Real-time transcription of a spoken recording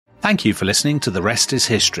Thank you for listening to The Rest is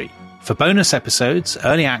History. For bonus episodes,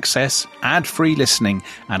 early access, ad-free listening,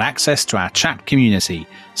 and access to our chat community,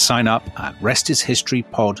 sign up at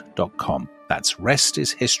restishistorypod.com. That's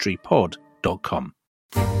restishistorypod.com.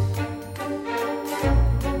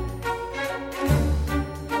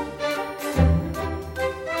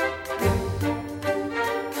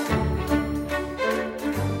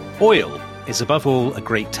 Oil is above all a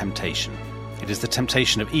great temptation. It is the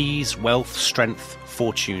temptation of ease, wealth, strength,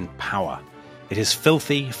 fortune, power. It is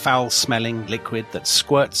filthy, foul-smelling liquid that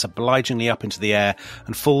squirts obligingly up into the air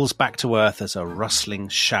and falls back to earth as a rustling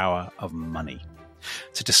shower of money.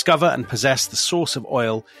 To discover and possess the source of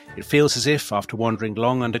oil, it feels as if, after wandering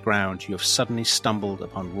long underground, you have suddenly stumbled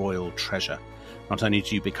upon royal treasure. Not only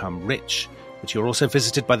do you become rich, but you are also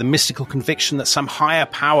visited by the mystical conviction that some higher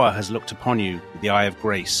power has looked upon you with the eye of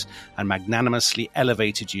grace and magnanimously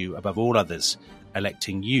elevated you above all others,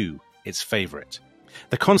 electing you its favourite.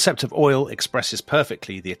 The concept of oil expresses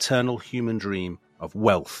perfectly the eternal human dream of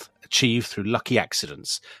wealth achieved through lucky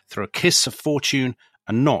accidents, through a kiss of fortune,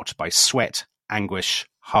 and not by sweat, anguish,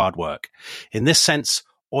 hard work. In this sense,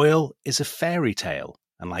 oil is a fairy tale,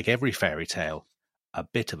 and like every fairy tale, a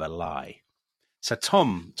bit of a lie. So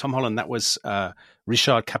Tom Holland, that was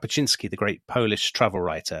Ryszard Kapuscinski, the great Polish travel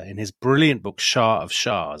writer, in his brilliant book Shah of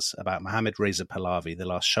Shahs about Mohammad Reza Pahlavi, the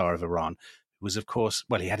last Shah of Iran, who was, of course,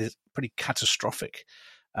 well, he had a pretty catastrophic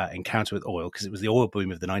encounter with oil because it was the oil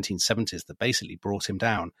boom of the 1970s that basically brought him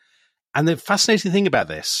down. And the fascinating thing about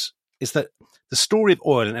this is that the story of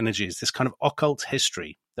oil and energy is this kind of occult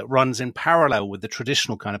history that runs in parallel with the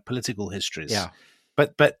traditional kind of political histories. Yeah.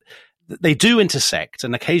 But they do intersect,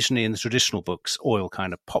 and occasionally in the traditional books, oil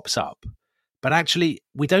kind of pops up. But actually,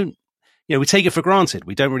 we don't, we take it for granted.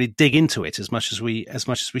 We don't really dig into it as much as we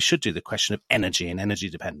should do. The question of energy and energy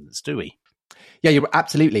dependence, do we? Yeah, you're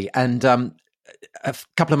absolutely. And a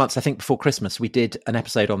couple of months, I think, before Christmas, we did an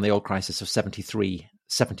episode on the oil crisis of 73,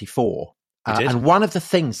 74. And one of the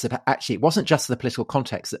things that actually, it wasn't just the political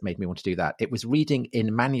context that made me want to do that. It was reading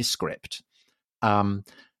in manuscript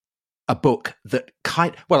a book that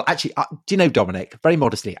do you know, Dominic, very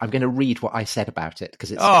modestly, I'm going to read what I said about it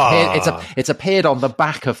because it's appeared on the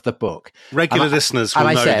back of the book. Regular listeners will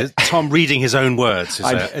know that Tom reading his own words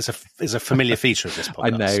is a familiar feature of this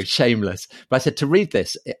podcast. I know, shameless. But I said to read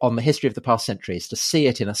this on the history of the past century is to see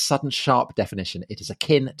it in a sudden, sharp definition. It is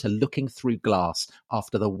akin to looking through glass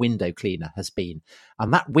after the window cleaner has been.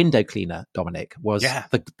 And that window cleaner, Dominic, was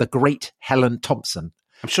the great Helen Thompson.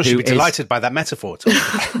 I'm sure she'd be delighted by that metaphor.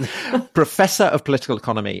 Professor of political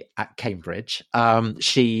economy at Cambridge.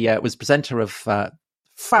 She was presenter of a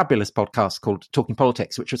fabulous podcast called Talking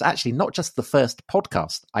Politics, which was actually not just the first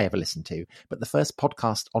podcast I ever listened to, but the first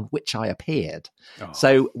podcast on which I appeared. Oh.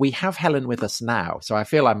 So we have Helen with us now. So I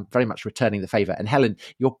feel I'm very much returning the favour. And Helen,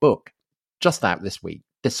 your book, just out this week,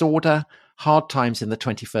 Disorder, Hard Times in the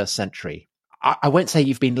 21st Century. I won't say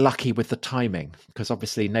you've been lucky with the timing, because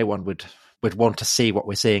obviously no one would want to see what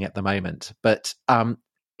we're seeing at the moment. But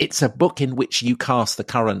it's a book in which you cast the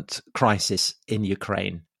current crisis in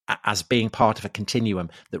Ukraine as being part of a continuum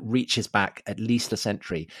that reaches back at least a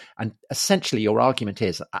century. And essentially your argument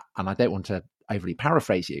is, and I don't want to overly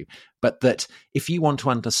paraphrase you, but that if you want to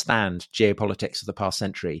understand geopolitics of the past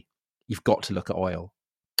century, you've got to look at oil.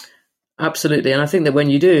 Absolutely. And I think that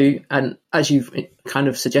when you do, and as you've kind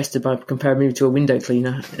of suggested by comparing me to a window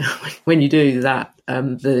cleaner, when you do that,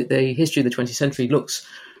 the history of the 20th century looks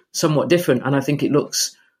somewhat different. And I think it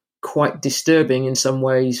looks quite disturbing in some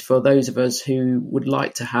ways for those of us who would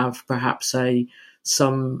like to have perhaps a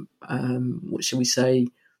more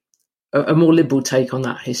liberal take on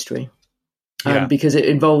that history. Because it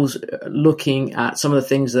involves looking at some of the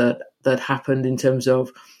things that happened in terms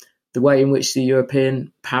of the way in which the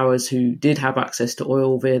European powers who did have access to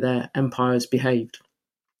oil via their empires behaved,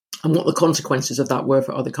 and what the consequences of that were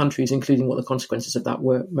for other countries, including what the consequences of that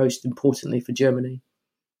were most importantly for Germany.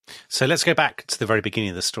 So let's go back to the very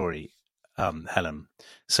beginning of the story, Helen.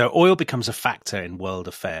 So oil becomes a factor in world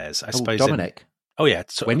affairs, I suppose. Dominic.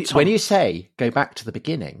 When you say go back to the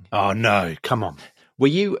beginning. Oh, no, come on. Were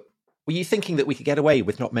you thinking that we could get away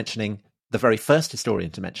with not mentioning the very first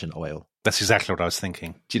historian to mention oil? That's exactly what I was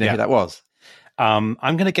thinking. Do you know who that was? I'm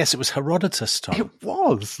going to guess it was Herodotus, Tom. It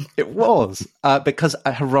was. Because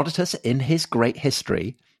Herodotus, in his great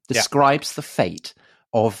history, describes the fate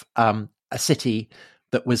of a city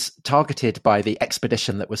that was targeted by the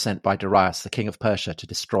expedition that was sent by Darius, the king of Persia, to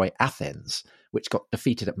destroy Athens, which got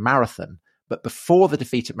defeated at Marathon. But before the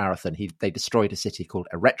defeat at Marathon, they destroyed a city called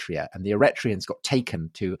Eretria, and the Eretrians got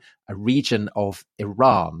taken to a region of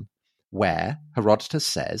Iran where, Herodotus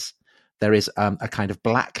says, there is a kind of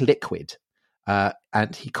black liquid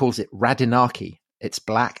and he calls it radinarchy. It's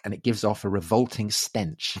black and it gives off a revolting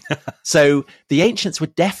stench. So the ancients were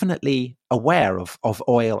definitely aware of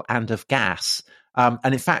oil and of gas. And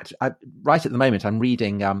in fact, right at the moment, I'm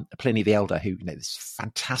reading Pliny the Elder, who, this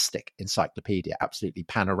fantastic encyclopedia, absolutely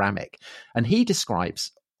panoramic. And he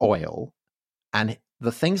describes oil and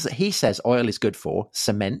the things that he says oil is good for: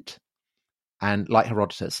 cement. And like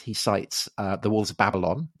Herodotus, he cites the walls of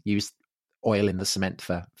Babylon, used oil in the cement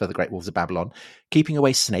for the Great Walls of Babylon, keeping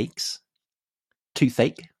away snakes,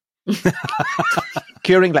 toothache,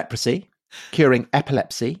 curing leprosy, curing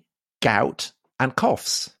epilepsy, gout, and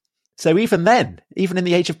coughs. So even then, even in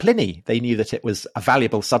the age of Pliny, they knew that it was a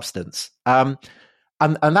valuable substance. And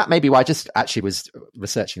that may be why I just actually was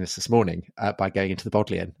researching this morning by going into the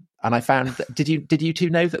Bodleian. And I found that, did you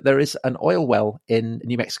two know that there is an oil well in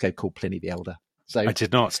New Mexico called Pliny the Elder? So I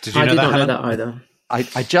did not. Did you know that? I did not Helen? know that either.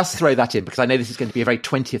 I just throw that in because I know this is going to be a very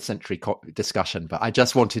 20th century discussion, but I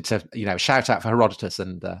just wanted to, shout out for Herodotus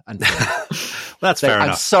and That's fair enough.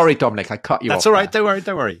 I'm sorry, Dominic, I cut you off. That's all right.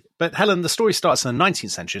 Don't worry. But Helen, the story starts in the 19th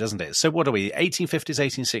century, doesn't it? So what are we? 1850s,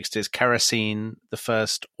 1860s, kerosene, the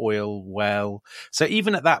first oil well. So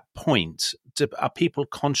even at that point, are people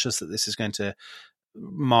conscious that this is going to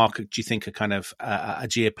mark, do you think, a kind of a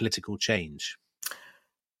geopolitical change?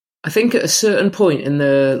 I think at a certain point in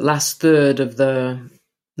the last third of the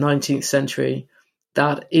 19th century,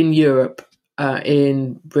 that in Europe,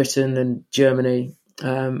 in Britain and Germany,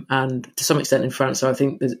 and to some extent in France, so I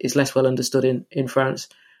think it's less well understood in France,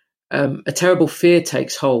 a terrible fear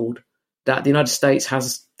takes hold that the United States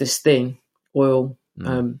has this thing, oil,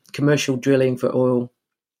 commercial drilling for oil,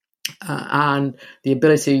 and the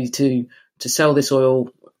ability to sell this oil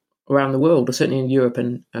around the world, or certainly in Europe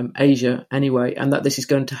and Asia anyway, and that this is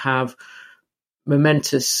going to have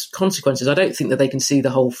momentous consequences. I don't think that they can see the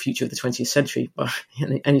whole future of the 20th century by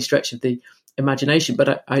any stretch of the imagination,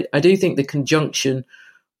 but I do think the conjunction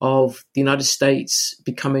of the United States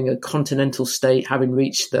becoming a continental state, having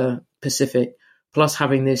reached the Pacific, plus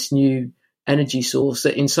having this new energy source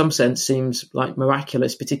that in some sense seems like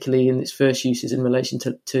miraculous, particularly in its first uses in relation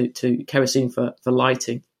to kerosene for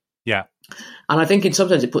lighting. Yeah. And I think in some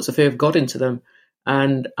sense it puts a fear of God into them.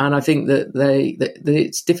 And I think that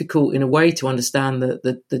it's difficult in a way to understand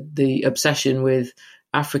the obsession with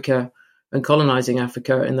Africa and colonizing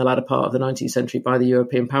Africa in the latter part of the 19th century by the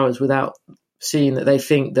European powers without seeing that they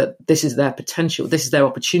think that this is their potential, this is their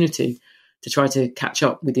opportunity to try to catch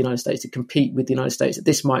up with the United States, to compete with the United States, that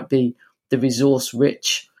this might be the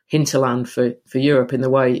resource-rich hinterland for Europe in the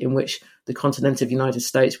way in which the continent of the United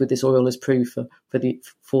States with this oil has proved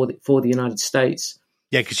for the United States.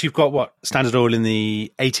 Yeah, because you've got Standard Oil in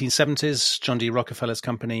the 1870s, John D. Rockefeller's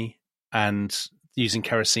company, and using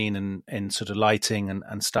kerosene in sort of lighting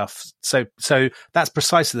and stuff. So that's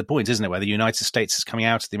precisely the point, isn't it? Where the United States is coming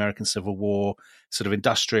out of the American Civil War, sort of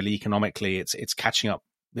industrially, economically, it's catching up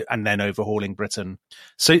and then overhauling Britain.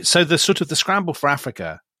 So the sort of the scramble for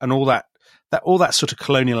Africa and all that sort of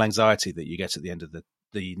colonial anxiety that you get at the end of the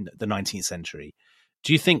 19th century.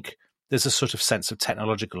 Do you think there's a sort of sense of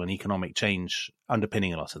technological and economic change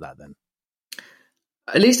underpinning a lot of that then?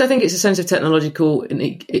 At least I think it's a sense of technological and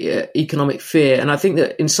economic fear. And I think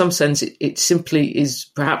that in some sense it simply is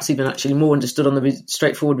perhaps even actually more understood on the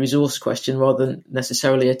straightforward resource question rather than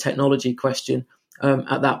necessarily a technology question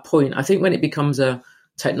at that point. I think when it becomes a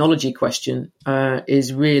technology question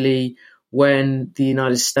is really when the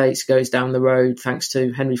United States goes down the road, thanks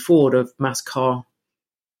to Henry Ford, of mass car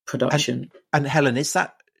production. And Helen,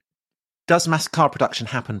 does mass car production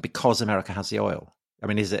happen because America has the oil? I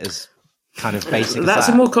mean, is it as kind of basic as that? That's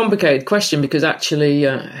a more complicated question because actually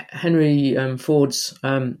Henry Ford's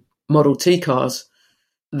Model T cars,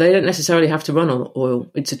 they don't necessarily have to run on oil.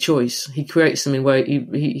 It's a choice. He creates them in way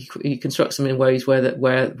he constructs them in ways where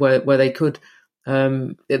they could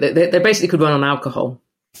they basically could run on alcohol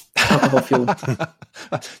fuel.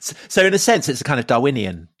 So in a sense, it's a kind of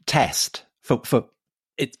Darwinian test for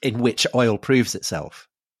it, in which oil proves itself.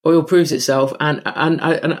 Oil proves itself,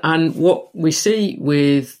 and what we see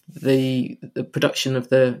with the production of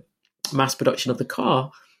the mass production of the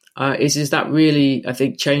car is that really, I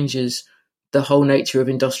think, changes the whole nature of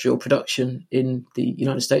industrial production in the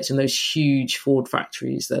United States and those huge Ford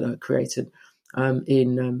factories that are created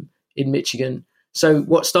in Michigan. So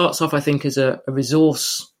what starts off, I think, as a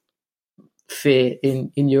resource fear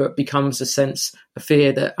in Europe becomes a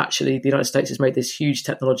fear that actually the United States has made this huge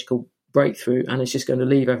technological breakthrough and it's just going to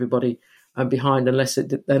leave everybody behind unless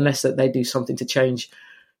that they do something to change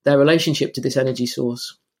their relationship to this energy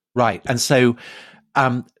source. Right. And so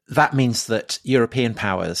that means that European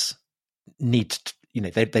powers need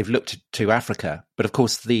they've looked to Africa, but of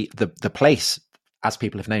course the place, as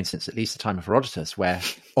people have known since at least the time of Herodotus, where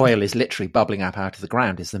oil is literally bubbling up out of the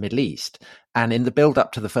ground, is the Middle East. And in the build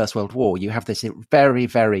up to the First World War, you have this very,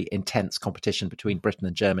 very intense competition between Britain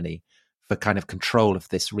and Germany for kind of control of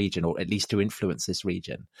this region, or at least to influence this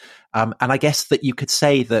region. And I guess that you could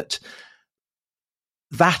say that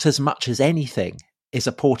as much as anything is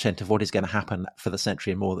a portent of what is going to happen for the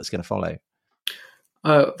century and more that's going to follow.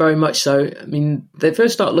 Very much so. I mean, they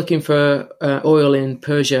first start looking for oil in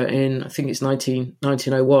Persia in, I think it's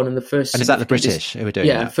 1901, and the first. And is that the British who were doing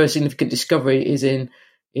that? First significant discovery is in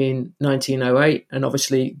 1908, and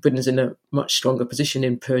obviously Britain's in a much stronger position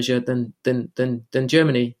in Persia than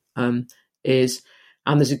Germany is.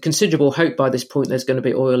 And there's a considerable hope by this point there's going to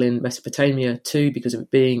be oil in Mesopotamia too, because of it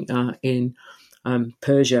being in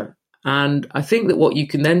Persia. And I think that what you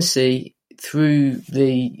can then see through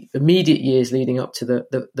the immediate years leading up to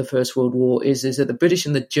the First World War is that the British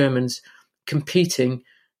and the Germans competing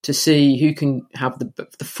to see who can have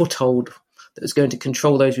the foothold that is going to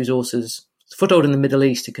control those resources, foothold in the Middle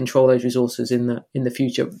East to control those resources in the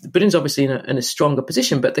future. Britain's obviously in a stronger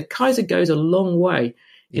position, but the Kaiser goes a long way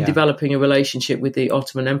in developing a relationship with the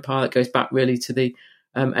Ottoman Empire that goes back really to the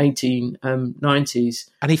 1890s.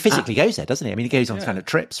 And he physically goes there, doesn't he? I mean, he goes on kind of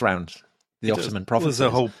trips around the Ottoman provinces. There's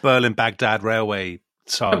a whole Berlin-Baghdad railway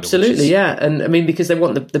saga. Absolutely, yeah. And I mean, because they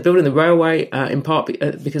want they're building the railway in part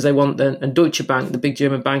because they want, and Deutsche Bank, the big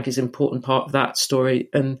German bank, is an important part of that story.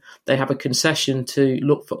 And they have a concession to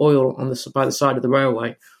look for oil by the side of the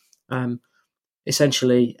railway,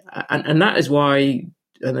 essentially. And that is why,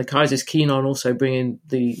 and the Kaiser's keen on also bringing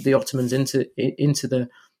the Ottomans into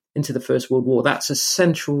the First World War. That's a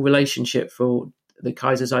central relationship for the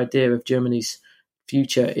Kaiser's idea of Germany's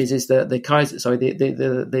future. Is that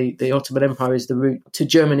the Ottoman Empire is the route to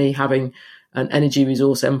Germany having an energy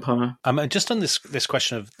resource empire. And just on this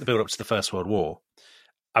question of the build up to the First World War,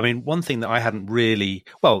 I mean, one thing that I hadn't really,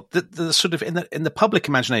 the sort of in the public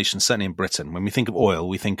imagination, certainly in Britain, when we think of oil,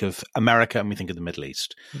 we think of America and we think of the Middle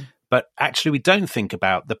East. But actually, we don't think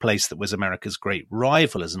about the place that was America's great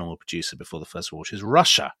rival as an oil producer before the First War, which is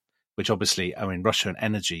Russia, which obviously, I mean, Russia and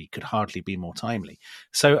energy could hardly be more timely.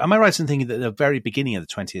 So am I right in thinking that at the very beginning of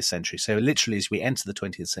the 20th century, so literally as we enter the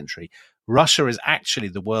 20th century, Russia is actually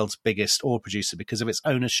the world's biggest oil producer because of its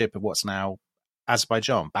ownership of what's now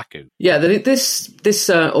Azerbaijan, Baku? Yeah, this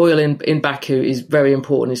oil in Baku is very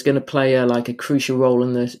important. It's going to play a crucial role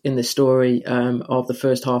in the story of the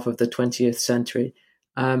first half of the 20th century.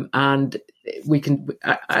 And we can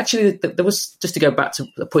actually, there was, just to go back to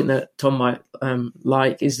a point that Tom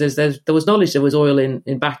might is there was knowledge there was oil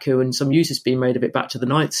in Baku and some uses being made of it back to the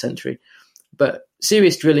 9th century, but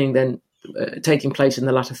serious drilling then taking place in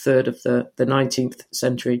the latter third of the 19th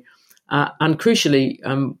century, and crucially,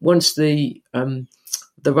 once the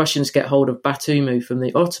Russians get hold of Batumu from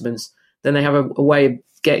the Ottomans, then they have a way of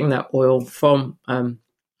getting that oil from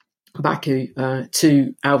Baku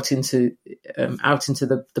to out into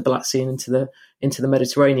the Black Sea and into the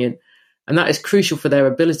Mediterranean, and that is crucial for their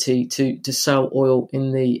ability to sell oil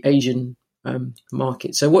in the Asian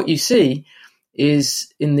market. So what you see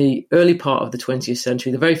is in the early part of the 20th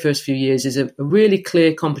century, the very first few years, is a really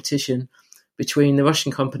clear competition between the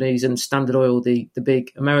Russian companies and Standard Oil, the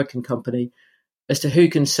big American company, as to who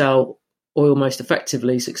can sell oil most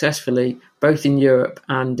effectively, successfully, both in Europe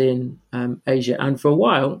and in Asia. And for a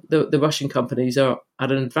while, the Russian companies are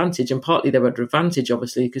at an advantage, and partly they're at an advantage,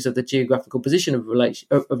 obviously, because of the geographical position of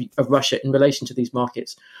Russia in relation to these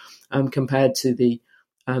markets compared to the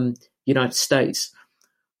United States.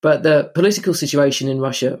 But the political situation in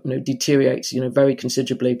Russia, deteriorates, very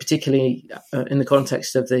considerably, particularly in the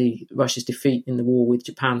context of Russia's defeat in the war with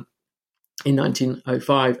Japan in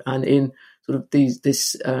 1905, and in sort of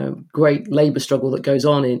this great labour struggle that goes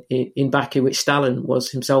on in Baku, which Stalin was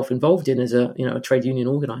himself involved in as a trade union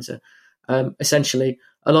organizer. Essentially,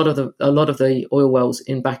 a lot of the oil wells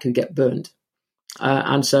in Baku get burned,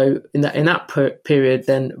 and so in that period,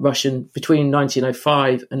 then between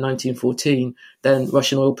 1905 and 1914, then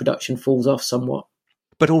Russian oil production falls off somewhat.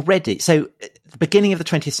 But already, so at the beginning of the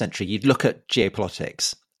 20th century, you'd look at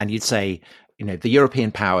geopolitics and you'd say, the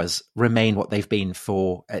European powers remain what they've been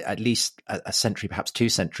for at least a century, perhaps 2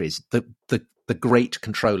 centuries, the great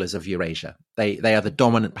controllers of Eurasia. They are the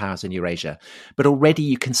dominant powers in Eurasia. But already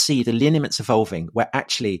you can see the lineaments evolving where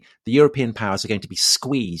actually the European powers are going to be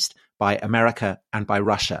squeezed by America and by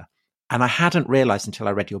Russia. And I hadn't realized until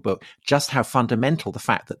I read your book just how fundamental the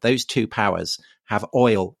fact that those two powers have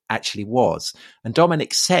oil actually was. And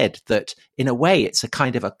Dominic said that in a way, it's a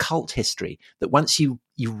kind of a cult history, that once you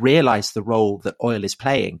realize the role that oil is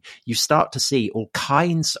playing, you start to see all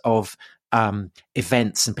kinds of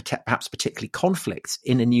events and perhaps particularly conflicts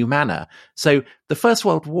in a new manner. So the First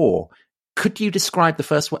World War, could you describe the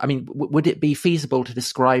First? I mean, would it be feasible to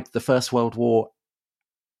describe the First World War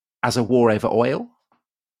as a war over oil?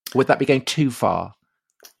 Would that be going too far?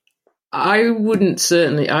 I wouldn't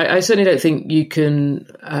certainly. I certainly don't think you can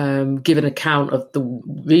give an account of the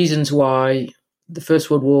reasons why the First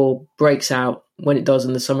World War breaks out when it does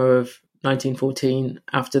in the summer of 1914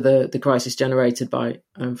 after the crisis generated by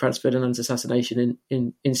Franz Ferdinand's assassination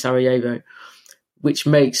in Sarajevo, which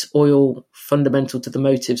makes oil fundamental to the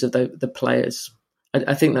motives of the players.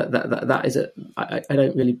 I think that is I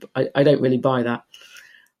don't really buy that.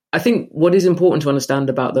 I think what is important to understand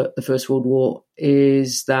about the First World War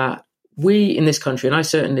is that we in this country, and I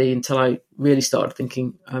certainly, until I really started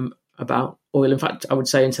thinking about oil, in fact, I would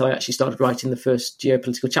say until I actually started writing the first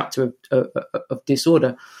geopolitical chapter of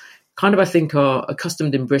Disorder, kind of, I think, are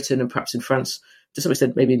accustomed in Britain and perhaps in France, to some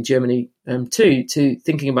extent, maybe in Germany too, to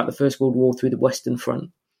thinking about the First World War through the Western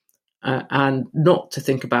Front, and not to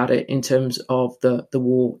think about it in terms of the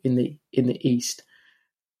war in the East.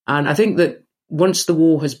 And I think that once the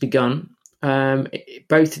war has begun,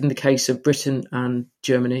 both in the case of Britain and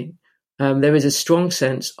Germany, there is a strong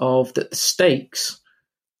sense of that the stakes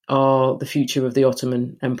are the future of the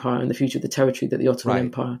Ottoman Empire and the future of the territory that the Ottoman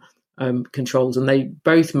Empire controls, and they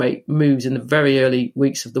both make moves in the very early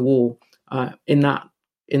weeks of the war in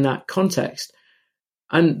that context.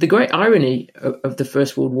 And the great irony of the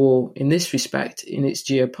First World War in this respect, in its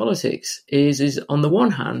geopolitics, is on the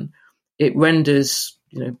one hand, it renders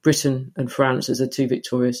Britain and France as the two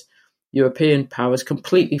victorious European powers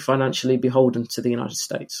completely financially beholden to the United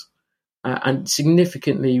States, and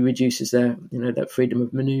significantly reduces their freedom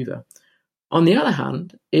of manoeuvre. On the other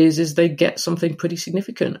hand, is they get something pretty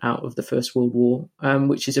significant out of the First World War,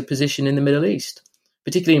 which is a position in the Middle East,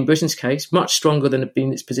 particularly in Britain's case, much stronger than had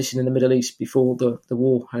been its position in the Middle East before the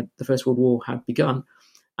First World War had begun.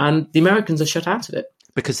 And the Americans are shut out of it.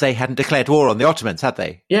 Because they hadn't declared war on the Ottomans, had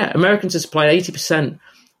they? Yeah, Americans have supplied 80%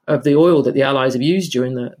 of the oil that the Allies have used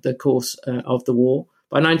during the course of the war.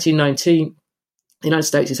 By 1919, the United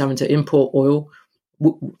States is having to import oil.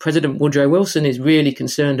 President Woodrow Wilson is really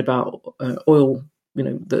concerned about oil,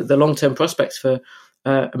 the long-term prospects for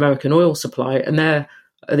American oil supply. And there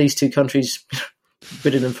are these two countries,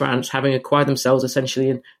 Britain and France, having acquired themselves essentially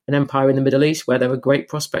an empire in the Middle East where there are great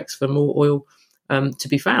prospects for more oil to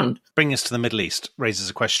be found. Bringing us to the Middle East raises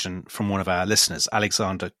a question from one of our listeners,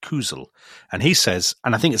 Alexander Kuzel. And he says,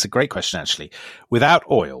 and I think it's a great question actually, without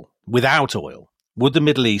oil, would the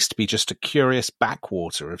Middle East be just a curious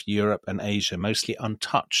backwater of Europe and Asia, mostly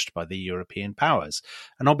untouched by the European powers?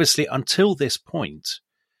 And obviously, until this point,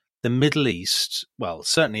 the Middle East, well,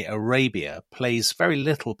 certainly Arabia, plays very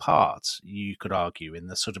little part, you could argue, in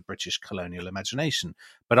the sort of British colonial imagination.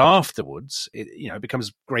 But afterwards, it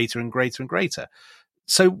becomes greater and greater and greater.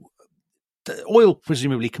 So the oil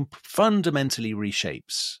presumably fundamentally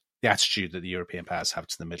reshapes the attitude that the European powers have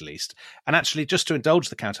to the Middle East. And actually, just to indulge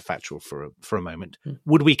the counterfactual for a moment,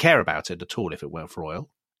 would we care about it at all if it weren't for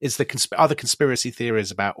oil? Are the conspiracy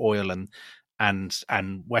theories about oil and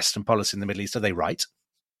Western policy in the Middle East, are they right?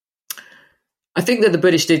 I think that the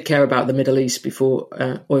British did care about the Middle East before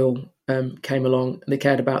oil came along. They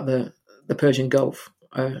cared about the Persian Gulf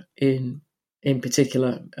in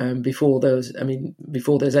particular before there's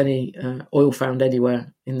any oil found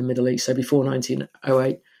anywhere in the Middle East. So before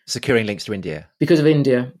 1908. Securing links to India. Because of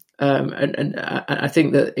India. And I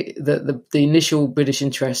think that the initial British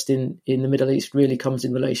interest in the Middle East really comes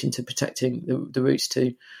in relation to protecting the routes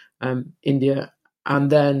to India. And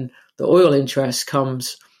then the oil interest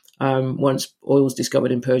comes once oil was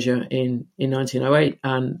discovered in Persia in 1908,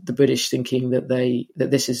 and the British thinking that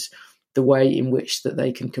this is the way in which that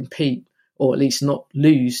they can compete, or at least not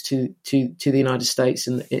lose to the United States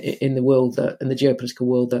in the world in the geopolitical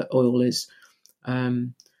world that oil is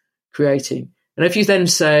creating. And if you then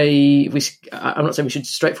say, I'm not saying we should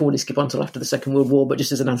straightforwardly skip on until after the Second World War, but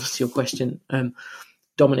just as an answer to your question,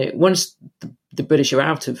 Dominic, once the British are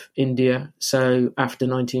out of India, so after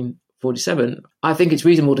 1947, I think it's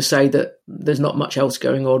reasonable to say that there's not much else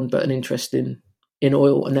going on but an interest in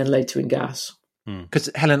oil and then later in gas. Because,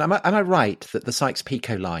 Helen, am I right that the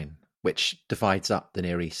Sykes-Picot line, which divides up the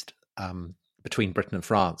Near East between Britain and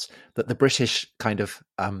France, that the British kind of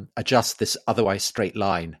adjust this otherwise straight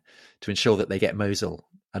line to ensure that they get Mosul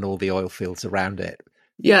and all the oil fields around it?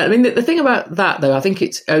 Yeah, I mean, the thing about that, though, I think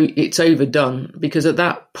it's overdone, because at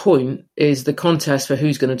that point is the contest for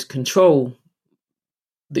who's going to control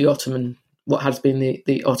the Ottoman, what has been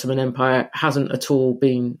the Ottoman Empire, hasn't at all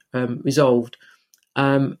been resolved.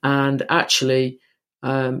 And actually,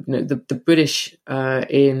 the British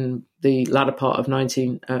in the latter part of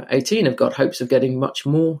 1918 have got hopes of getting much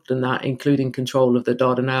more than that, including control of the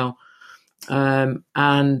Dardanelles.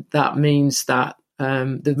 And that means that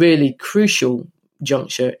the really crucial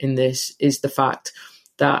juncture in this is the fact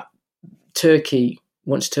that Turkey,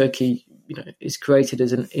 once Turkey is created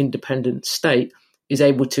as an independent state, is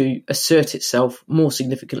able to assert itself more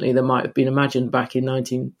significantly than might have been imagined back in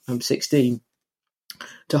 1916,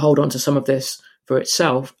 to hold on to some of this for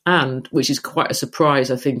itself, and which is quite a surprise,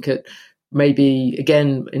 I think, at maybe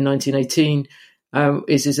again in 1918,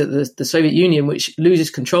 is that the Soviet Union, which loses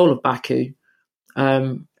control of Baku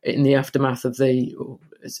in the aftermath of so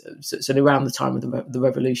around the time of the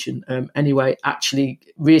revolution, anyway, actually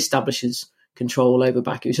reestablishes control over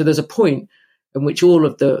Baku. So there's a point in which all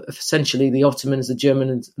of essentially the Ottomans, the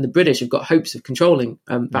Germans, and the British have got hopes of controlling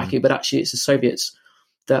Baku, but actually it's the Soviets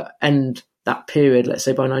that end that period, let's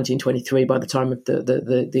say by 1923, by the time of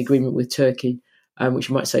the agreement with Turkey, which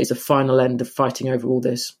you might say is the final end of fighting over all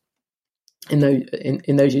this. In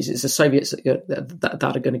those years, it's the Soviets that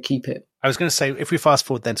are going to keep it. I was going to say, if we fast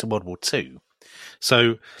forward then to World War II.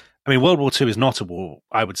 So, I mean, World War II is not a war,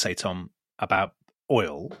 I would say, Tom, about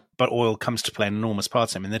oil, but oil comes to play an enormous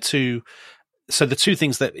part. I mean, the two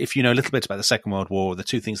things that, if you know a little bit about the Second World War, the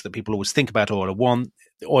two things that people always think about oil are, one,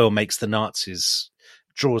 oil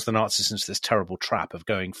draws the Nazis into this terrible trap of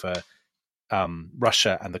going for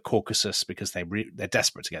Russia and the Caucasus because they're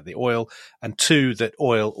desperate to get the oil, and two, that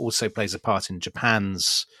oil also plays a part in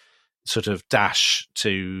Japan's sort of dash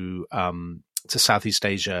to Southeast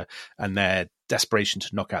Asia and their desperation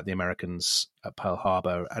to knock out the Americans at Pearl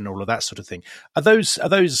Harbor and all of that sort of thing. Are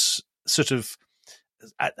those sort of,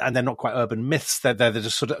 and they're not quite urban myths, they're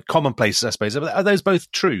just sort of commonplaces, I suppose. Are those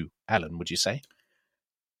both true, Helen, would you say?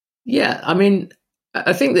 Yeah, I mean,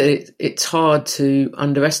 I think that it's hard to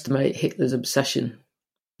underestimate Hitler's obsession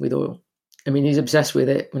with oil. I mean, he's obsessed with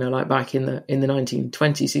it. Like back in the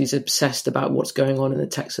 1920s, he's obsessed about what's going on in the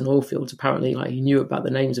Texan oil fields. Apparently, like, he knew about the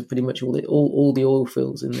names of pretty much all the oil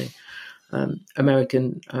fields in the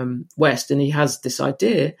American West, and he has this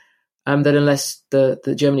idea that unless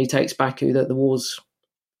the Germany takes Baku, that the war's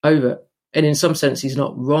over. And in some sense, he's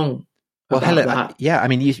not wrong. Well, Helen, I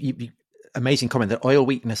mean, you amazing comment that oil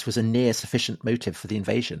weakness was a near sufficient motive for the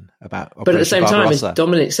invasion. But at the same time, as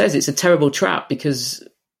Dominic says, it's a terrible trap because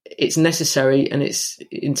it's necessary and it's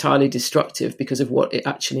entirely destructive because of what it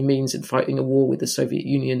actually means in fighting a war with the Soviet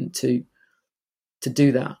Union to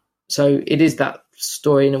do that. So it is that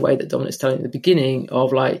story in a way that Dominic's telling at the beginning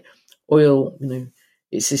of, like, oil,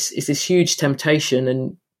 it's this huge temptation,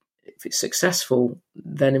 and if it's successful,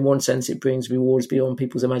 then in one sense it brings rewards beyond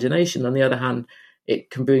people's imagination. On the other hand,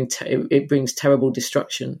 it can brings terrible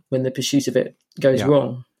destruction when the pursuit of it goes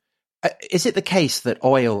wrong. Is it the case that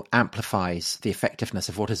oil amplifies the effectiveness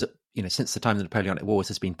of what is, since the time of the Napoleonic Wars,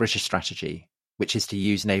 has been British strategy, which is to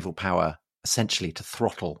use naval power essentially to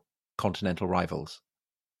throttle continental rivals?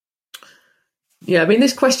 Yeah, I mean,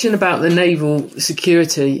 this question about the naval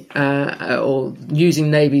security or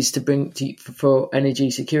using navies for energy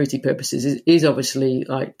security purposes is obviously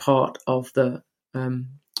like part of the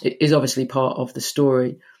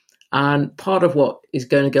story, and part of what is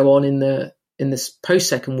going to go on in this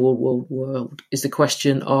post-Second World War world is the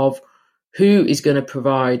question of who is going to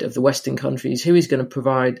provide, of the Western countries, who is going to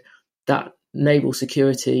provide that naval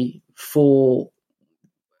security for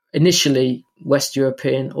initially West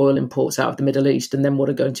European oil imports out of the Middle East, and then what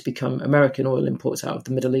are going to become American oil imports out of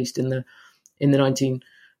the Middle East in the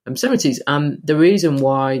 1970s. And the reason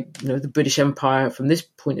why the British Empire, from this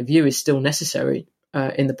point of view, is still necessary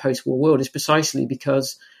in the post-war world is precisely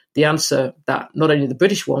because the answer that not only the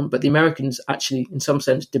British want, but the Americans actually, in some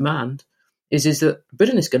sense, demand is that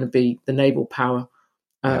Britain is going to be the naval power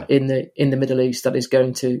in the Middle East that is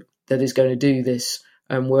going to do this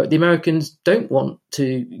work. The Americans don't want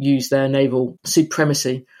to use their naval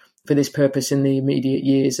supremacy for this purpose in the immediate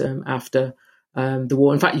years after the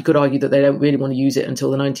war. In fact, you could argue that they don't really want to use it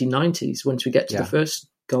until the 1990s, once we get to the first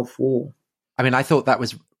Gulf War. I mean, I thought that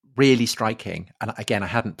was really striking. And again, I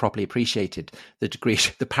hadn't properly appreciated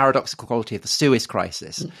the paradoxical quality of the Suez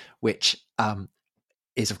Crisis, which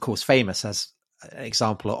is, of course, famous as an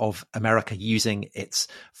example of America using its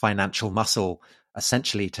financial muscle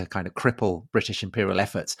essentially to kind of cripple British imperial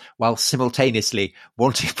efforts, while simultaneously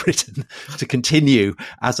wanting Britain to continue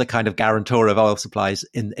as a kind of guarantor of oil supplies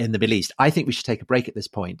in the Middle East. I think we should take a break at this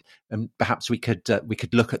point, and perhaps we could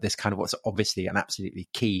look at this kind of what's obviously an absolutely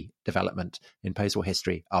key development in post-war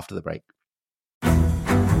history after the break.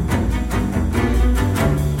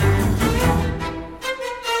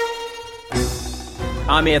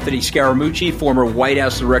 I'm Anthony Scaramucci, former White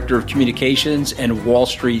House Director of Communications and Wall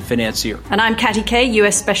Street financier. And I'm Katty Kay,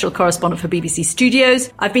 US Special Correspondent for BBC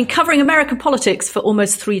Studios. I've been covering American politics for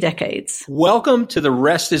almost 3 decades. Welcome to The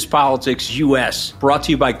Rest is Politics US, brought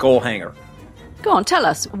to you by Goalhanger. Go on, tell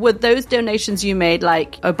us, were those donations you made,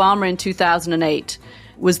 like Obama in 2008,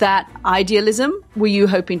 was that idealism? Were you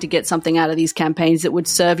hoping to get something out of these campaigns that would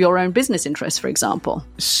serve your own business interests, for example?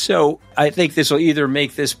 So I think this will either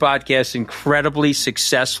make this podcast incredibly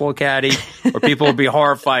successful, Katty, or people will be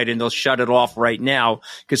horrified and they'll shut it off right now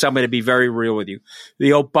because I'm going to be very real with you.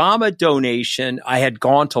 The Obama donation, I had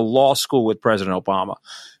gone to law school with President Obama.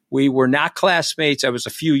 We were not classmates. I was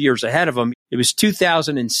a few years ahead of him. It was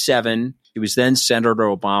 2007. He was then Senator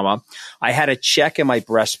Obama. I had a check in my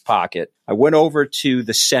breast pocket. I went over to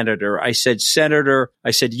the senator. I said, Senator,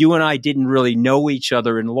 you and I didn't really know each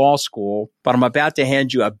other in law school, but I'm about to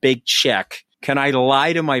hand you a big check. Can I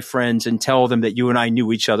lie to my friends and tell them that you and I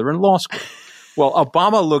knew each other in law school? Well,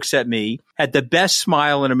 Obama looks at me, had the best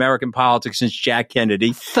smile in American politics since Jack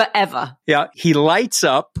Kennedy. Forever. Yeah. He lights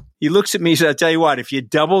up. He looks at me and says, I'll tell you what, if you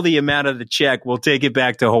double the amount of the check, we'll take it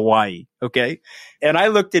back to Hawaii. Okay. And I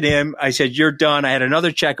looked at him. I said, you're done. I had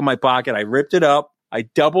another check in my pocket. I ripped it up. I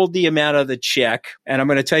doubled the amount of the check. And I'm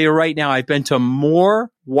going to tell you right now, I've been to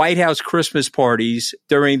more White House Christmas parties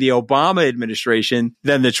during the Obama administration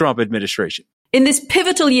than the Trump administration. In this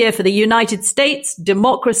pivotal year for the United States,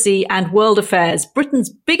 democracy, and world affairs, Britain's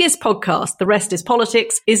biggest podcast, The Rest is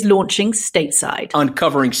Politics, is launching stateside.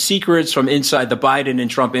 Uncovering secrets from inside the Biden and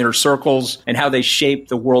Trump inner circles and how they shape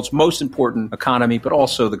the world's most important economy, but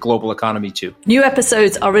also the global economy too. New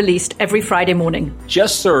episodes are released every Friday morning.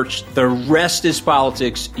 Just search The Rest is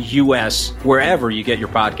Politics US wherever you get your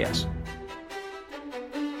podcasts.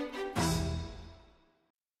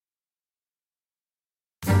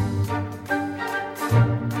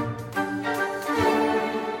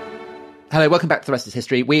 Hello, welcome back to The Rest is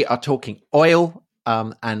History. We are talking oil,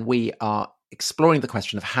 and we are exploring the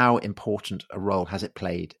question of how important a role has it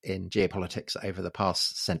played in geopolitics over the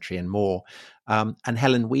past century and more. And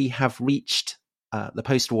Helen, we have reached the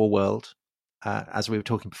post-war world, as we were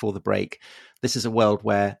talking before the break. This is a world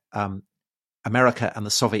where America and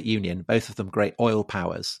the Soviet Union, both of them great oil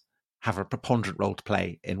powers, have a preponderant role to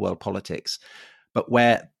play in world politics, but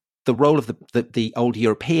where the role of the old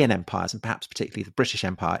European empires, and perhaps particularly the British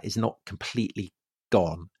Empire, is not completely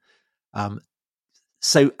gone.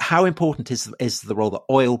 So how important is the role that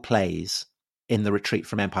oil plays in the retreat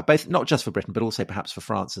from empire, both not just for Britain, but also perhaps for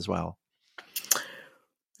France as well?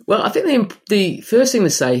 Well, I think the first thing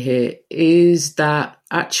to say here is that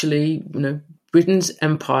actually, Britain's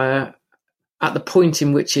empire, at the point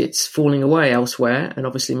in which it's falling away elsewhere, and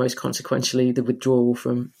obviously most consequentially the withdrawal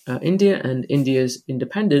from India and India's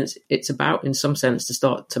independence, it's about, in some sense, to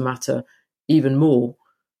start to matter even more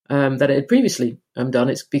than it had previously done.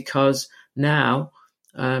 It's because now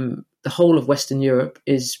the whole of Western Europe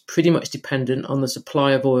is pretty much dependent on the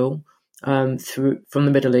supply of oil from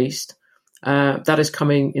the Middle East. That is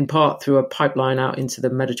coming in part through a pipeline out into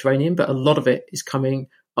the Mediterranean, but a lot of it is coming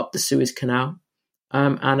up the Suez Canal.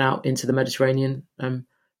 And out into the Mediterranean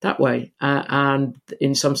that way. And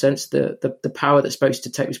in some sense, the power that's supposed to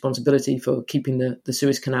take responsibility for keeping the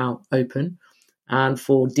Suez Canal open and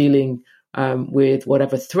for dealing with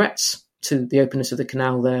whatever threats to the openness of the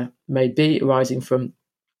canal there may be arising from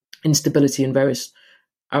instability in various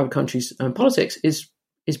Arab countries' politics is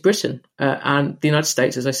Britain. And the United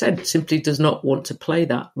States, as I said, simply does not want to play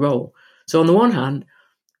that role. So on the one hand,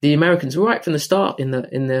 the Americans, right from the start in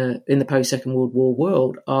the post-Second World War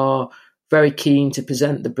world, are very keen to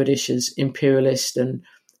present the British as imperialist and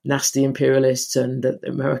nasty imperialists, and that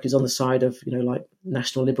America's on the side of like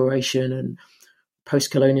national liberation and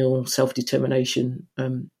post-colonial self-determination,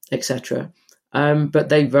 etc. But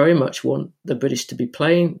they very much want the British to be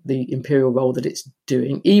playing the imperial role that it's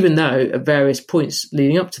doing, even though at various points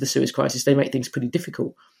leading up to the Suez Crisis, they make things pretty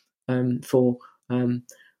difficult for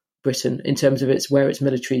Britain in terms of where its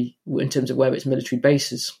military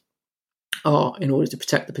bases are in order to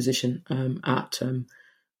protect the position at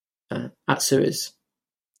Suez.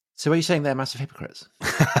 So are you saying they're massive hypocrites?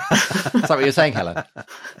 Is that what you're saying, Helen?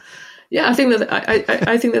 Yeah, I think that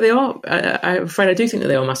I think that they are. I'm afraid I do think that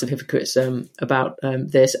they are massive hypocrites about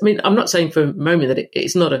this. I mean, I'm not saying for a moment that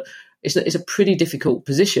it's a pretty difficult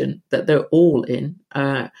position that they're all in,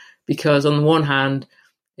 because on the one hand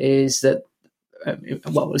is that.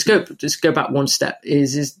 Let's go back one step.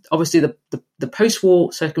 Is obviously the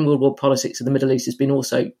post-war Second World War politics of the Middle East has been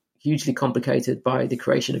also hugely complicated by the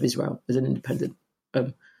creation of Israel as an independent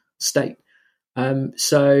state.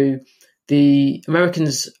 So The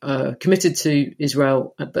Americans are committed to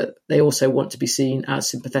Israel, but they also want to be seen as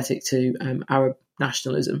sympathetic to Arab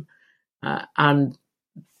nationalism. And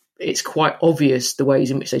it's quite obvious the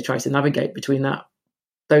ways in which they try to navigate between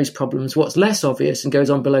those problems. What's less obvious and goes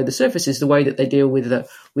on below the surface is the way that they deal with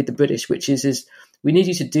the British, which is we need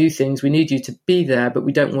you to do things, we need you to be there, but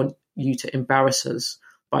we don't want you to embarrass us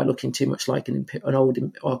by looking too much like an old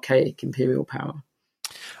archaic imperial power.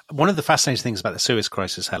 One of the fascinating things about the Suez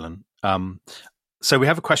Crisis, Helen, so we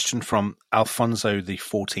have a question from Alfonso the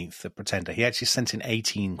 14th, the Pretender. He actually sent in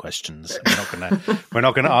 18 questions. We're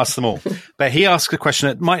not going to ask them all. But he asked a question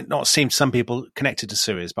that might not seem to some people connected to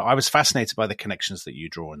Suez, but I was fascinated by the connections that you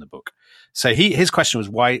draw in the book. So his question was,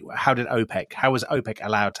 how was OPEC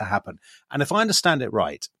allowed to happen? And if I understand it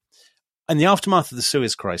right, in the aftermath of the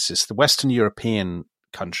Suez Crisis, the Western European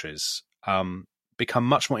countries become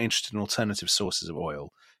much more interested in alternative sources of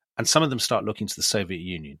oil. And some of them start looking to the Soviet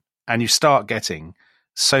Union. And you start getting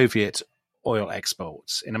Soviet oil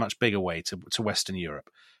exports in a much bigger way to Western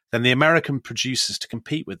Europe. Then the American producers, to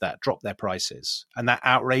compete with that, drop their prices. And that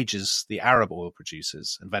outrages the Arab oil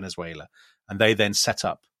producers in Venezuela. And they then set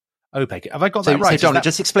up OPEC. Have I got that right? So, John,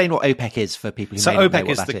 just explain what OPEC is for people who may not know what that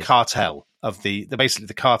is. So OPEC is the cartel of basically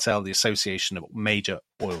the cartel, the association of major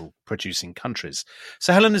oil producing countries.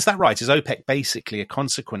 So, Helen, is that right? Is OPEC basically a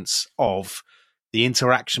consequence of the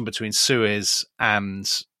interaction between Suez and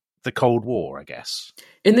the Cold War, I guess?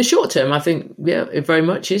 In the short term, I think, yeah, it very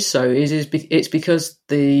much is so. It's because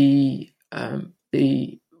what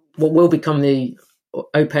will become the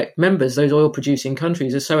OPEC members, those oil producing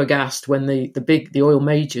countries, are so aghast when the oil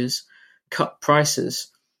majors cut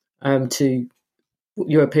prices to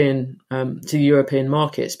European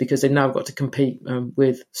markets, because they've now got to compete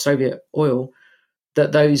with Soviet oil,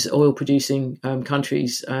 that those oil producing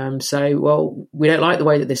countries say, well, we don't like the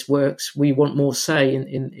way that this works. We want more say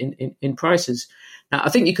in prices. Now, I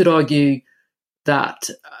think you could argue that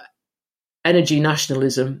energy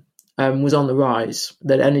nationalism was on the rise,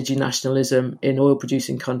 that energy nationalism in oil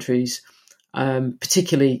producing countries,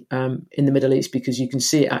 particularly in the Middle East, because you can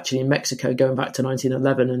see it actually in Mexico going back to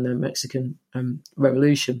 1911 and the Mexican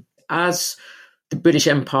Revolution. As the British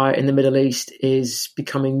Empire in the Middle East is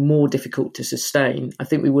becoming more difficult to sustain, I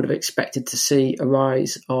think we would have expected to see a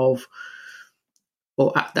rise of,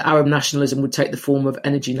 or the Arab nationalism would take the form of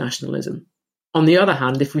energy nationalism. On the other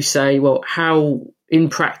hand, if we say, well, how in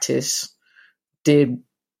practice did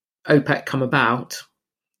OPEC come about?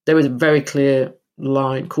 There was a very clear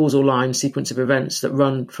causal line sequence of events that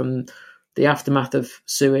run from the aftermath of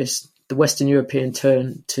Suez, the Western European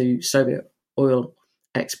turn to Soviet oil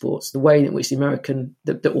exports, the way in which the American,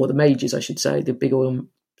 or the majors, I should say, the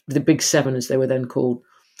big seven as they were then called,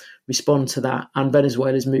 respond to that, and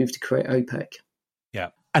Venezuela's move to create OPEC. Yeah.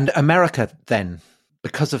 And America then,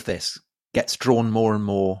 because of this, gets drawn more and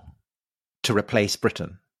more to replace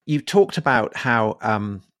Britain. You talked about how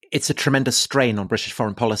it's a tremendous strain on British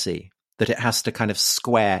foreign policy that it has to kind of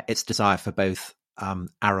square its desire for both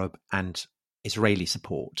Arab and Israeli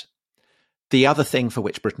support. The other thing for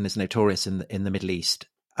which Britain is notorious in the Middle East,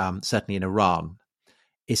 certainly in Iran,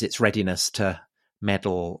 is its readiness to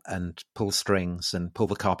meddle and pull strings and pull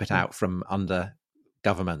the carpet out from under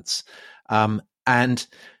governments. And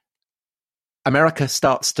America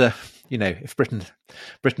starts to, if Britain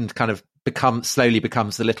kind of slowly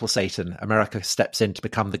becomes the little Satan, America steps in to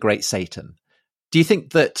become the great Satan. Do you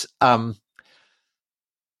think that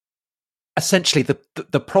essentially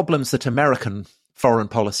the problems that American foreign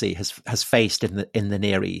policy has faced in the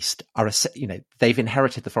Near East are, they've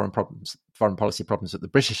inherited the foreign policy problems that the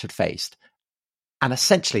British had faced, and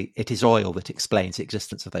essentially it is oil that explains the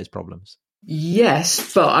existence of those problems?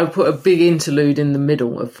 Yes, but I put a big interlude in the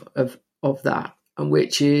middle of that,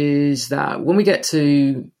 which is that when we get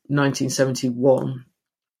to 1971,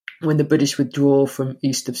 when the British withdraw from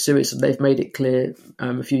east of Suez, and they've made it clear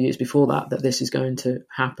a few years before that this is going to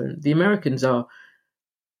happen, the Americans are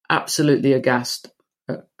absolutely aghast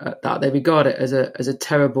at that. They regard it as a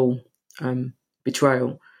terrible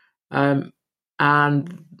betrayal. And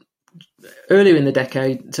earlier in the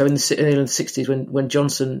decade, so in the 60s, when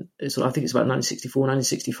Johnson, I think it's about 1964,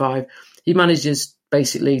 1965, he manages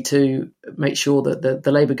basically to make sure that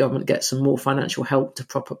the Labour government gets some more financial help to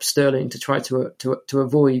prop up sterling to try to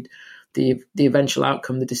avoid the eventual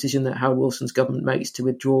outcome, the decision that Harold Wilson's government makes to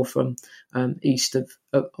withdraw from east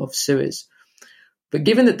of Suez. But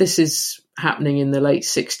given that this is happening in the late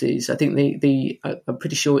 60s, I think I'm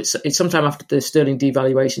pretty sure it's sometime after the sterling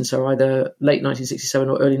devaluation, so either late 1967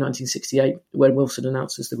 or early 1968, when Wilson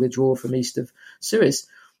announces the withdrawal from east of Suez.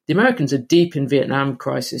 The Americans are deep in Vietnam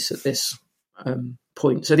crisis at this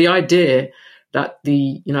point. So the idea that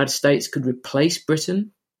the United States could replace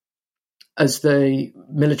Britain as the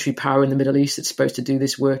military power in the Middle East that's supposed to do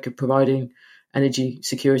this work of providing energy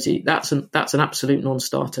security. That's an absolute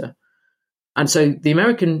non-starter. And so the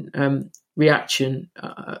American reaction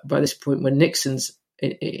by this point, when Nixon's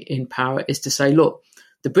in power, is to say, look,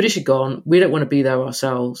 the British are gone. We don't want to be there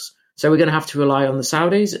ourselves. So we're going to have to rely on the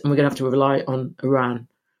Saudis, and we're going to have to rely on Iran.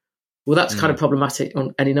 Well, that's kind of problematic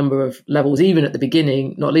on any number of levels, even at the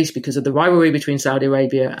beginning, not least because of the rivalry between Saudi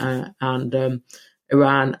Arabia and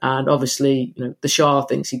Iran. And obviously, the Shah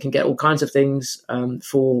thinks he can get all kinds of things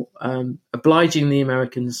for obliging the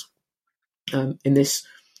Americans in this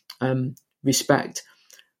respect.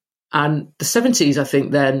 And the 70s, I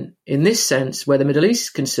think, then, in this sense, where the Middle East is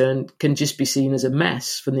concerned, can just be seen as a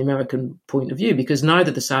mess from the American point of view, because neither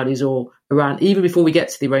the Saudis or Iran, even before we get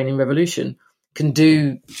to the Iranian Revolution, can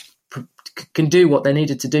do what they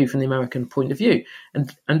needed to do from the American point of view. And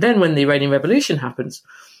then when the Iranian Revolution happens,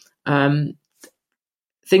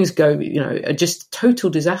 things go, just total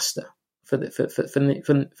disaster from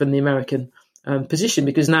the American position,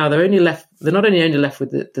 because now they're not only left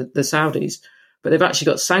with the Saudis, but they've actually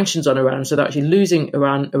got sanctions on Iran, so they're actually losing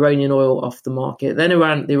Iranian oil off the market. Then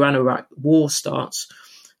the Iran-Iraq war starts,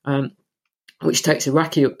 which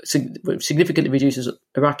significantly reduces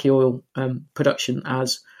Iraqi oil production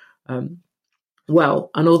as well.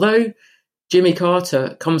 And although Jimmy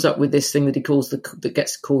Carter comes up with this thing that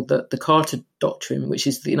gets called the Carter Doctrine, which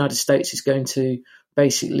is the United States is going to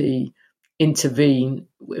basically intervene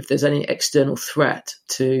if there's any external threat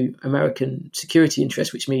to American security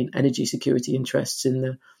interests, which mean energy security interests in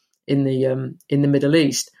the Middle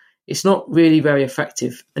East, it's not really very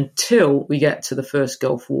effective until we get to the first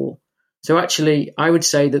Gulf War. So actually, I would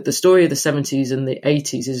say that the story of the 70s and the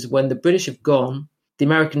 80s is when the British have gone, the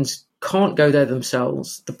Americans can't go there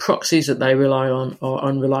themselves. The proxies that they rely on are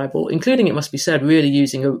unreliable, including, it must be said, really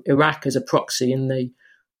using Iraq as a proxy in the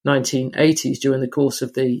 1980s during the course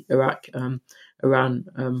of the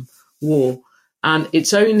Iraq-Iran war. And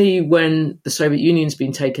it's only when the Soviet Union's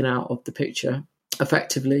been taken out of the picture,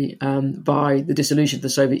 effectively, by the dissolution of the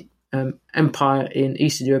Soviet empire in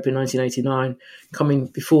Eastern Europe in 1989, coming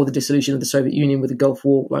before the dissolution of the Soviet Union with the Gulf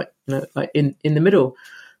War, like in the middle,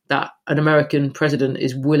 that an American president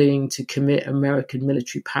is willing to commit American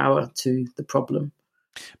military power to the problem.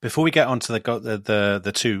 Before we get on to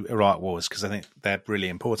the two Iraq wars, because I think they're really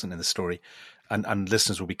important in the story, and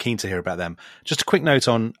listeners will be keen to hear about them, just a quick note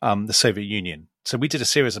on the Soviet Union. So we did a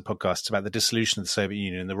series of podcasts about the dissolution of the Soviet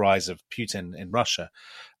Union and the rise of Putin in Russia.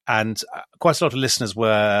 And quite a lot of listeners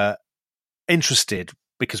were interested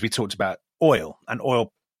because we talked about oil and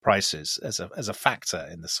oil prices as a factor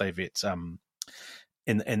in the Soviet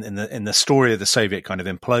in the story of the Soviet kind of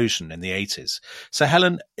implosion in the 80s. So,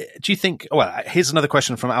 Helen, do you think? Well, here's another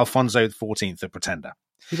question from Alfonso XIV, the Pretender.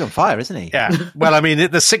 He's on fire, isn't he? Yeah. Well, I mean,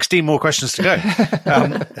 there's 16 more questions to go.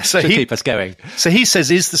 So keep us going. So he says,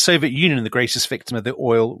 is the Soviet Union the greatest victim of the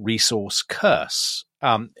oil resource curse?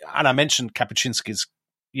 And I mentioned Kapuscinski's,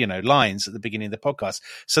 lines at the beginning of the podcast.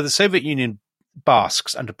 So the Soviet Union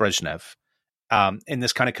basks under Brezhnev in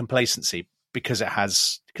this kind of complacency because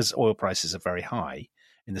oil prices are very high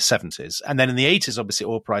in the 70s. And then in the 80s, obviously,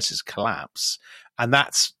 oil prices collapse. And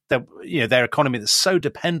that's their economy that's so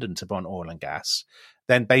dependent upon oil and gas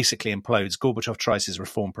then basically implodes. Gorbachev tries his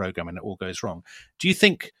reform program and it all goes wrong. Do you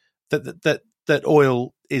think that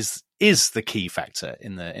oil is the key factor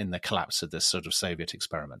in the collapse of this sort of Soviet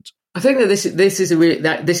experiment? I think that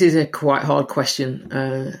this is a quite hard question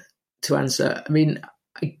to answer. I mean,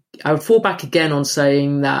 I would fall back again on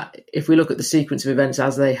saying that if we look at the sequence of events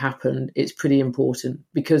as they happened, it's pretty important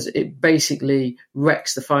because it basically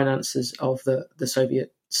wrecks the finances of the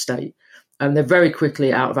Soviet state. And they're very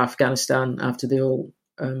quickly out of Afghanistan after the oil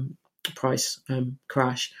price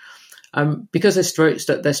crash. Because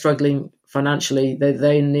they're struggling financially,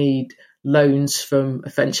 they need loans from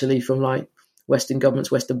like Western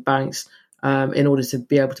governments, Western banks, in order to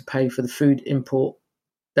be able to pay for their food import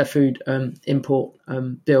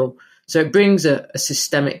bill. So it brings a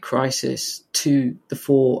systemic crisis to the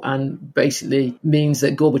fore and basically means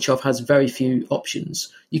that Gorbachev has very few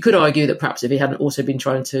options. You could argue that perhaps if he hadn't also been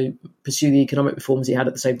trying to pursue the economic reforms he had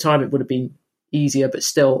at the same time, it would have been easier, but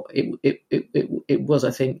still it was,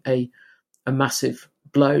 I think, a massive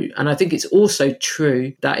blow. And I think it's also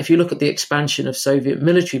true that if you look at the expansion of Soviet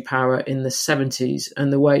military power in the 70s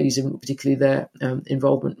and the ways, in particularly their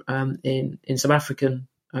involvement in some African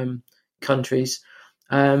countries,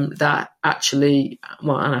 that actually,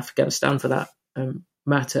 and Afghanistan for that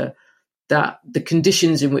matter, that the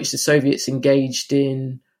conditions in which the Soviets engaged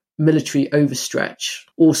in military overstretch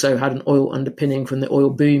also had an oil underpinning from the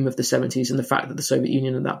oil boom of the 70s and the fact that the Soviet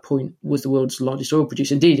Union at that point was the world's largest oil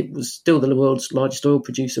producer. Indeed, it was still the world's largest oil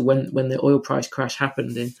producer when the oil price crash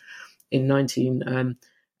happened in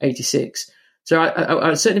 1986. So I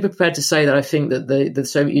would certainly be prepared to say that I think that the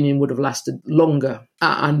Soviet Union would have lasted longer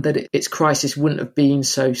and that its crisis wouldn't have been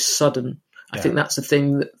so sudden. I think that's the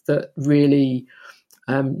thing that really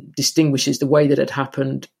distinguishes the way that it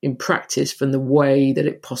happened in practice from the way that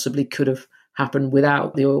it possibly could have happened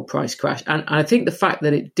without the oil price crash. And I think the fact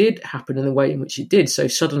that it did happen in the way in which it did so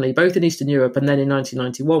suddenly, both in Eastern Europe and then in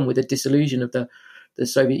 1991 with the dissolution of the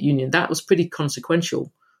Soviet Union, that was pretty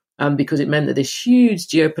consequential because it meant that this huge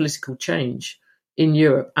geopolitical change in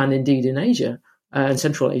Europe and indeed in Asia and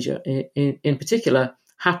Central Asia in particular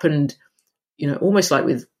happened, almost like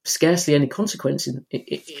with scarcely any consequence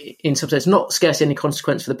in some sense, not scarcely any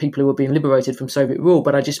consequence for the people who were being liberated from Soviet rule,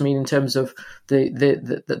 but I just mean in terms of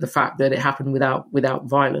the fact that it happened without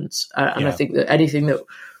violence. And I think that anything that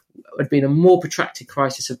had been a more protracted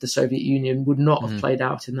crisis of the Soviet Union would not have played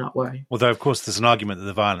out in that way. Although, of course, there's an argument that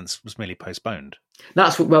the violence was merely postponed.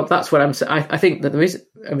 That's what I'm saying. I think that there is,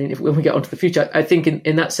 when we get onto the future, I think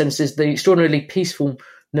in that sense is the extraordinarily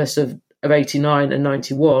peacefulness of 89 and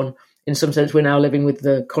 91. In some sense, we're now living with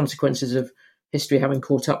the consequences of history having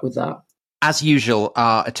caught up with that. As usual,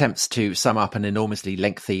 our attempts to sum up an enormously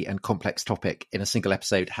lengthy and complex topic in a single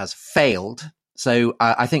episode has failed. So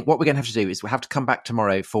I think what we're going to have to do is we'll have to come back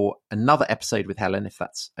tomorrow for another episode with Helen, if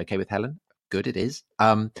that's okay with Helen. Good, it is.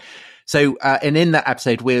 And in that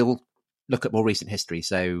episode, we'll look at more recent history.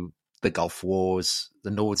 So the Gulf Wars, the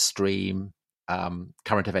Nord Stream,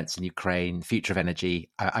 current events in Ukraine, future of energy.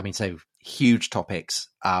 So huge topics.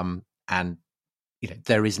 And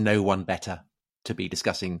there is no one better to be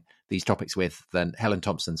discussing these topics with than Helen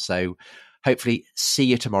Thompson. So hopefully see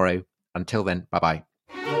you tomorrow. Until then, bye-bye.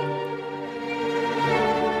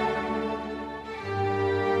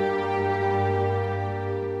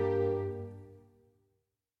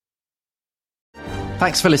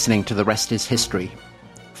 Thanks for listening to The Rest is History.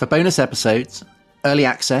 For bonus episodes, early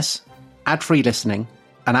access, ad-free listening,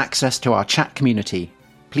 and access to our chat community,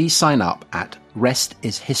 please sign up at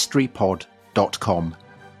restishistorypod.com.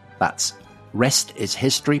 That's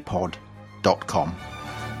restishistorypod.com.